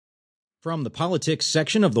From the politics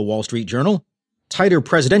section of the Wall Street Journal, tighter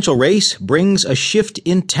presidential race brings a shift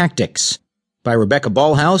in tactics, by Rebecca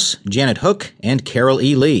Ballhaus, Janet Hook, and Carol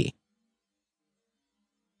E. Lee.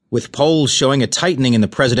 With polls showing a tightening in the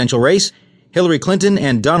presidential race, Hillary Clinton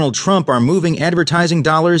and Donald Trump are moving advertising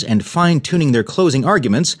dollars and fine-tuning their closing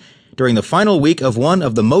arguments during the final week of one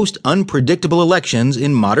of the most unpredictable elections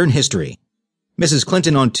in modern history. Mrs.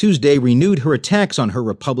 Clinton on Tuesday renewed her attacks on her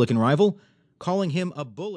Republican rival, calling him a bully.